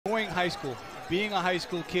enjoying high school. Being a high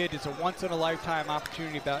school kid is a once-in-a-lifetime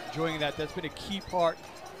opportunity about enjoying that. That's been a key part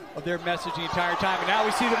of their message the entire time. And now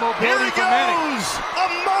we see the mobility from Manning. Here he goes! A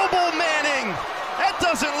mobile Manning! That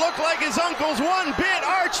doesn't look like his uncle's one bit.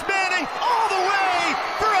 Arch Manning all the way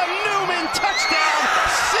for a Newman touchdown,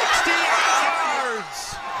 68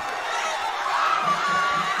 yards.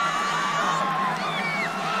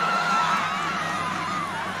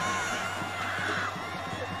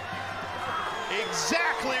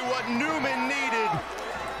 Exactly what Newman needed.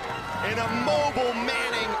 And a mobile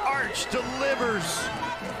Manning. Arch delivers.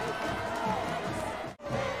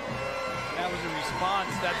 That was a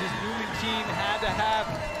response that this Newman team had to have.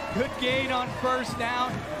 Good gain on first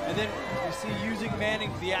down, and then you see using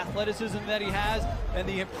Manning, the athleticism that he has, and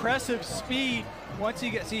the impressive speed. Once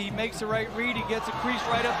he makes the right read, he gets a crease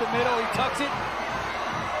right up the middle, he tucks it.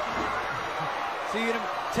 Seeing him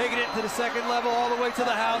taking it to the second level all the way to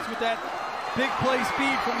the house with that big play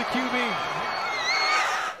speed from the QB.